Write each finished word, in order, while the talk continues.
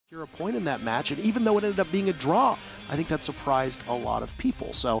A point in that match, and even though it ended up being a draw, I think that surprised a lot of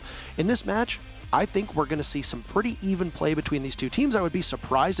people. So in this match, I think we're going to see some pretty even play between these two teams. I would be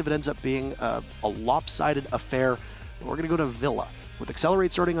surprised if it ends up being a lopsided affair. But we're going to go to Villa, with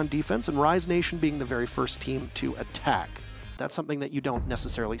Excelerate starting on defense and Rise Nation being the very first team to attack. That's something that you don't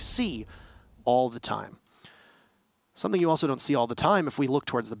necessarily see all the time. Something you also don't see all the time if we look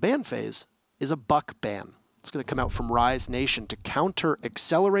towards the ban phase is a buck ban. It's going to come out from Rise Nation to counter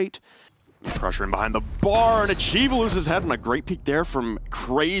Excelerate. Crusher in behind the bar, and Achieve loses his head on a great peek there from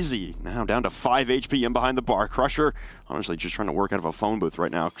Crazy. Now down to 5 HP in behind the bar. Crusher, honestly, just trying to work out of a phone booth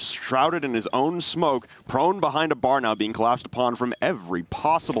right now. Shrouded in his own smoke, prone behind a bar now, being collapsed upon from every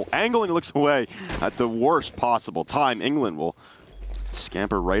possible angle, and he looks away at the worst possible time. England will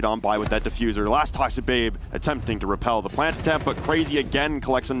scamper right on by with that diffuser. Last Toxic Babe attempting to repel the plant attempt, but Crazy again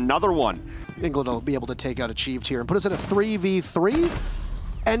collects another one. England will be able to take out Achieved here and put us in a 3v3.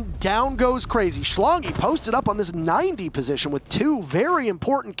 And down goes Crazy. Schlongy posted up on this 90 position with 2 very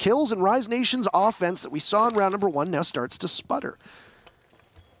important kills, and Rise Nation's offense that we saw in round number 1 now starts to sputter.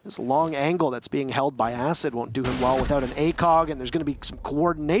 This long angle that's being held by Acid won't do him well without an ACOG, and there's going to be some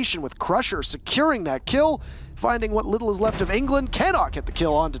coordination with Crusher securing that kill, finding what little is left of England. Cannot get the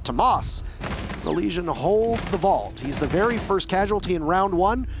kill onto Tomas. The Legion holds the vault. He's the very first casualty in round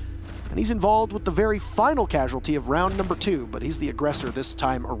 1, and he's involved with the very final casualty of round number 2, but he's the aggressor this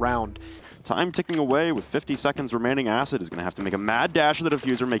time around. Time ticking away with 50 seconds remaining. Acid is going to have to make a mad dash of the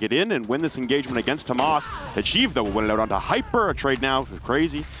diffuser, make it in, and win this engagement against Tomas. Achieved, though, will win it out onto Hyper. A trade now for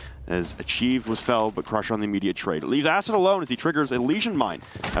Crazy, as Achieved was felled, but Crusher on the immediate trade. It leaves Acid alone as he triggers a Legion Mine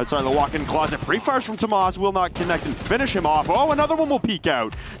outside the walk-in closet. Pre-fires from Tomas will not connect and finish him off. Oh, another one will peek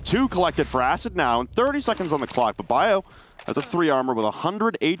out. 2 collected for Acid now, and 30 seconds on the clock, but Bio has a 3 armor with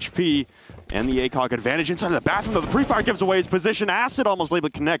 100 HP and the ACOG advantage inside of the bathroom, though the pre-fire gives away his position. Acid almost able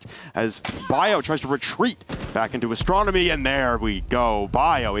to connect as Bio tries to retreat back into Astronomy, and there we go.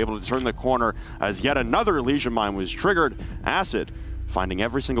 Bio able to turn the corner as yet another Legion Mine was triggered. Acid finding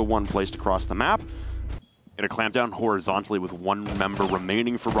every single one placed across the map. Gonna clamp down horizontally with 1 member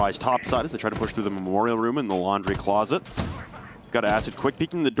remaining for Rise topside as they try to push through the Memorial Room and the Laundry Closet. Got Acid quick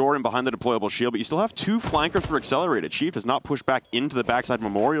peeking the door and behind the deployable shield, but you still have 2 flankers for Excelerate. Chief has not pushed back into the backside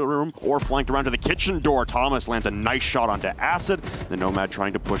Memorial Room or flanked around to the kitchen door. Thomas lands a nice shot onto Acid. The Nomad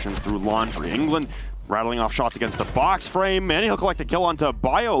trying to push him through Laundry. England rattling off shots against the box frame, and he'll collect a kill onto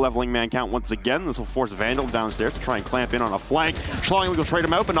Bio, leveling man count once again. This will force Vandal downstairs to try and clamp in on a flank. Schlong will go trade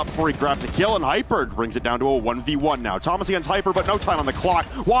him out, but not before he grabs the kill, and Hyper brings it down to a 1v1 now. Thomas against Hyper, but no time on the clock.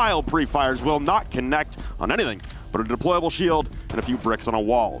 Wild pre-fires will not connect on anything but a deployable shield and a few bricks on a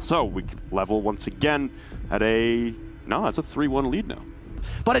wall. So we level once again at a, no, that's a 3-1 lead now.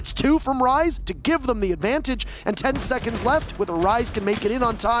 But it's 2 from Rise to give them the advantage, and 10 seconds left, whether Rise can make it in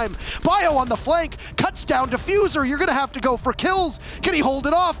on time. Bio on the flank, cuts down Diffuser. You're gonna have to go for kills. Can he hold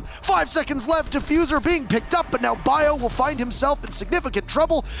it off? 5 seconds left, Diffuser being picked up, but now Bio will find himself in significant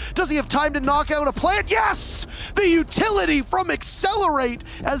trouble. Does he have time to knock out a plant? Yes! The utility from Excelerate,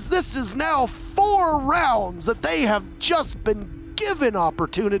 as this is now 4 rounds that they have just been given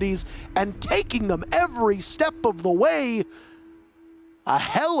opportunities and taking them every step of the way. A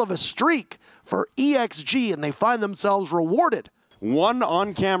hell of a streak for EXG, and they find themselves rewarded. 1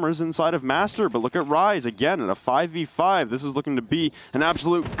 on cameras inside of Master, but look at Rise again in a 5v5. This is looking to be an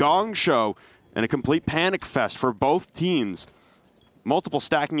absolute gong show and a complete panic fest for both teams. Multiple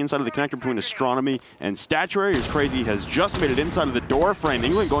stacking inside of the connector between Astronomy and Statuary as Crazy has just made it inside of the door frame.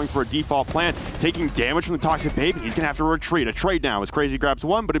 England going for a default plant, taking damage from the Toxic Babe, and he's going to have to retreat. A trade now as Crazy grabs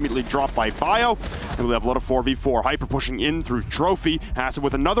 1, but immediately dropped by Bio. And we have a lot of 4v4. Hyper pushing in through Trophy. Acid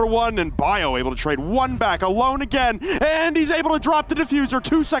with another one, and Bio able to trade 1 back, alone again. And he's able to drop the diffuser.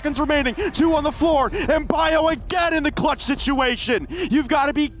 2 seconds remaining, 2 on the floor, and Bio again in the clutch situation. You've got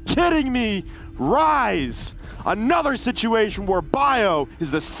to be kidding me. Rise. Another situation where Bio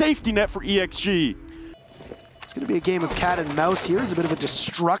is the safety net for EXG. It's going to be a game of cat and mouse here. It's a bit of a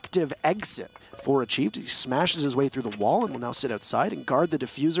destructive exit for Achieved. He smashes his way through the wall and will now sit outside and guard the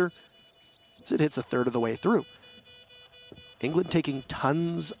diffuser as it hits a third of the way through. England taking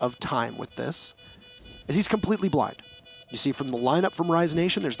tons of time with this as he's completely blind. You see from the lineup from Rise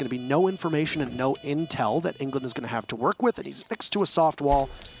Nation, there's going to be no information and no intel that England is going to have to work with, and he's next to a soft wall.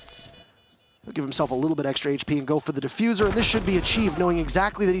 He'll give himself a little bit extra HP and go for the diffuser, and this should be Achieved, knowing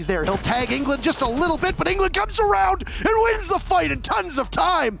exactly that he's there. He'll tag England just a little bit, but England comes around and wins the fight in tons of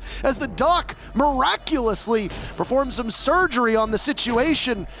time as the Doc miraculously performs some surgery on the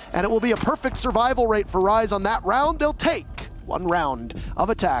situation, and it will be a perfect survival rate for Rise on that round. They'll take 1 round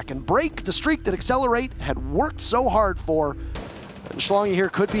of attack and break the streak that Excelerate had worked so hard for. And Schlongi here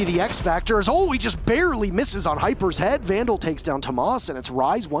could be the X factor as, oh, he just barely misses on Hyper's head. Vandal takes down Tomas, and it's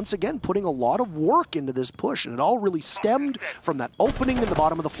Rise once again putting a lot of work into this push, and it all really stemmed from that opening in the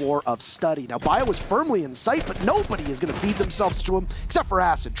bottom of the floor of Study. Now, Bio was firmly in sight, but nobody is going to feed themselves to him except for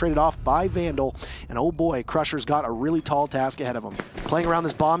Acid, traded off by Vandal. And oh boy, Crusher's got a really tall task ahead of him. Playing around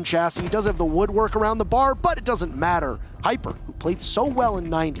this bomb chassis, he does have the woodwork around the bar, but it doesn't matter. Hyper, who played so well in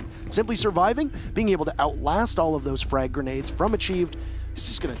 90, simply surviving, being able to outlast all of those frag grenades from Achieved, is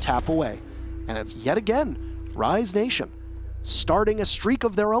just going to tap away. And it's yet again Rise Nation starting a streak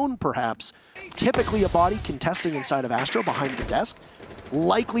of their own, perhaps. Typically a body contesting inside of Astro behind the desk.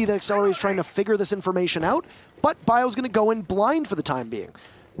 Likely that Excelerate is trying to figure this information out, but Bio's going to go in blind for the time being.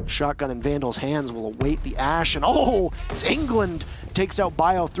 Shotgun in Vandal's hands will await the Ash, and oh, it's England takes out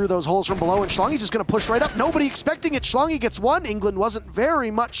Bio through those holes from below, and Schlongi's just going to push right up. Nobody expecting it. Schlongi gets one. England wasn't very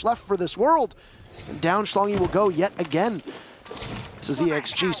much left for this world. And down Schlongi will go yet again. This is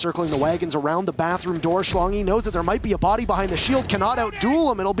SiegeGG circling the wagons around the bathroom door. Schlongi knows that there might be a body behind the shield, cannot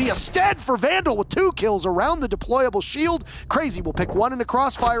outduel him. It'll be a stead for Vandal with 2 kills around the deployable shield. Crazy will pick one in the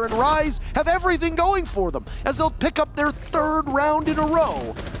crossfire, and Rise have everything going for them as they'll pick up their 3rd round in a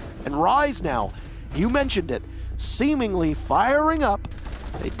row. And Rise now, you mentioned it, seemingly firing up.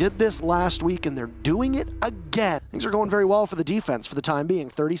 They did this last week, and they're doing it again. Things are going very well for the defense for the time being.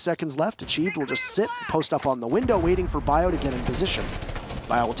 30 seconds left. Achieved will just sit, post up on the window, waiting for Bio to get in position.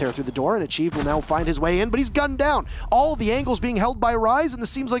 Bio will tear through the door, and Achieved will now find his way in, but he's gunned down. All the angles being held by Rise, and this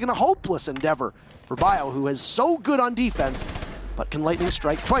seems like a hopeless endeavor for Bio, who is so good on defense, but can lightning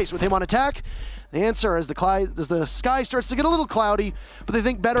strike twice with him on attack. The answer as the sky starts to get a little cloudy, but they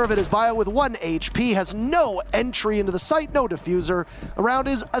think better of it as Bio with 1 HP has no entry into the site, no diffuser. The round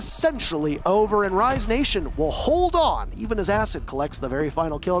is essentially over, and Rise Nation will hold on, even as Acid collects the very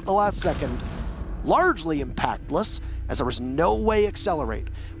final kill at the last second. Largely impactless, as there was no way Excelerate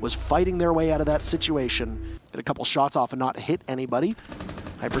was fighting their way out of that situation. Get a couple shots off and not hit anybody.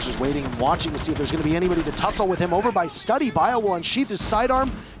 Hyper's just waiting and watching to see if there's going to be anybody to tussle with him over by Study. Bio will unsheath his sidearm.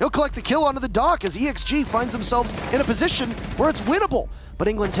 He'll collect the kill onto the dock as SiegeGG finds themselves in a position where it's winnable. But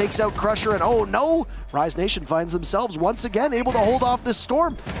England takes out Crusher, and oh no, Rise Nation finds themselves once again able to hold off this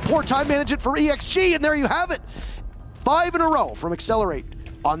storm. Poor time management for SiegeGG, and there you have it. 5 in a row from Excelerate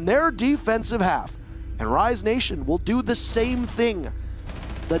on their defensive half. And Rise Nation will do the same thing.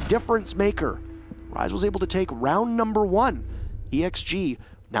 The difference maker. Rise was able to take round number 1. SiegeGG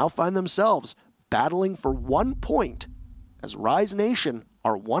now find themselves battling for 1 point as Rise Nation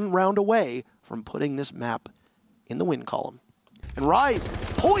are 1 round away from putting this map in the win column. And Rise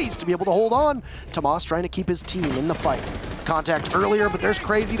poised to be able to hold on. Tomas trying to keep his team in the fight. Contact earlier, but there's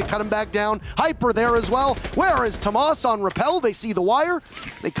Crazy to cut him back down. Hyper there as well. Where is Tomas on Repel? They see the wire.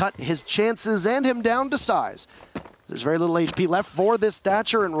 They cut his chances and him down to size. There's very little HP left for this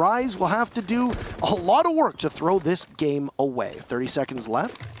Thatcher, and Rise will have to do a lot of work to throw this game away. 30 seconds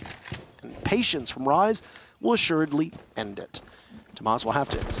left, and patience from Rise will assuredly end it. Tomas will have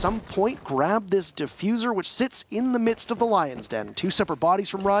to, at some point, grab this diffuser, which sits in the midst of the Lion's Den. 2 separate bodies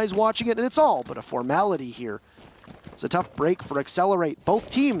from Rise watching it, and it's all but a formality here. It's a tough break for Excelerate. Both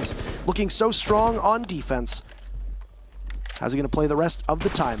teams looking so strong on defense. How's he going to play the rest of the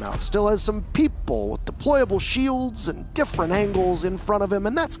timeout? Still has some people with deployable shields and different angles in front of him,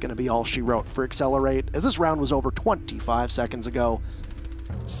 and that's going to be all she wrote for Excelerate, as this round was over 25 seconds ago.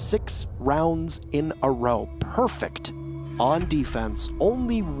 6 rounds in a row. Perfect on defense.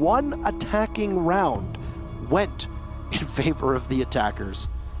 Only 1 attacking round went in favor of the attackers.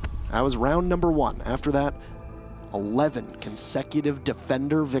 That was round number 1. After that, 11 consecutive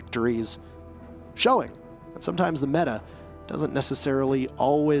defender victories, showing that sometimes the meta doesn't necessarily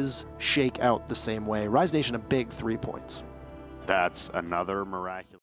always shake out the same way. Rise Nation a big 3 points. That's another miraculous.